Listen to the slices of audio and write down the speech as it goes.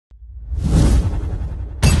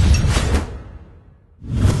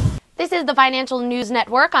This is the Financial News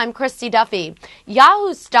Network. I'm Christy Duffy.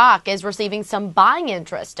 Yahoo stock is receiving some buying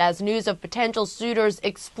interest as news of potential suitors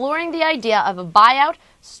exploring the idea of a buyout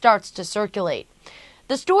starts to circulate.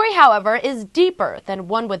 The story, however, is deeper than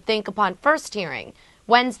one would think upon first hearing.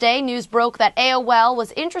 Wednesday, news broke that AOL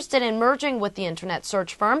was interested in merging with the internet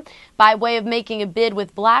search firm by way of making a bid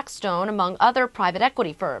with Blackstone, among other private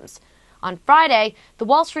equity firms. On Friday, the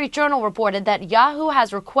Wall Street Journal reported that Yahoo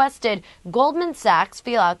has requested Goldman Sachs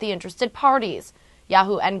feel out the interested parties.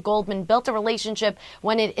 Yahoo and Goldman built a relationship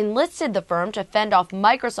when it enlisted the firm to fend off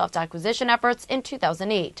Microsoft's acquisition efforts in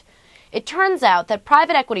 2008. It turns out that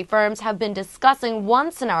private equity firms have been discussing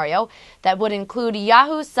one scenario that would include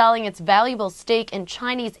Yahoo selling its valuable stake in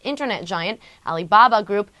Chinese internet giant Alibaba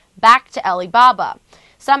Group back to Alibaba.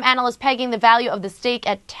 Some analysts pegging the value of the stake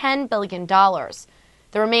at $10 billion.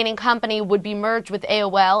 The remaining company would be merged with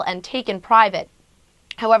AOL and taken private.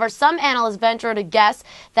 However, some analysts venture to guess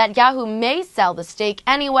that Yahoo may sell the stake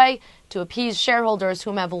anyway to appease shareholders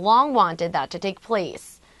whom have long wanted that to take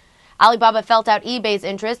place. Alibaba felt out eBay's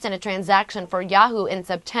interest in a transaction for Yahoo in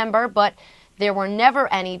September, but there were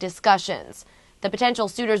never any discussions. The potential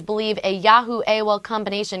suitors believe a Yahoo-AOL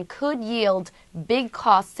combination could yield big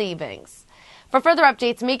cost savings. For further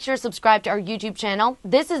updates, make sure to subscribe to our YouTube channel.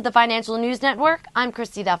 This is the Financial News Network. I'm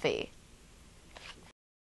Christy Duffy.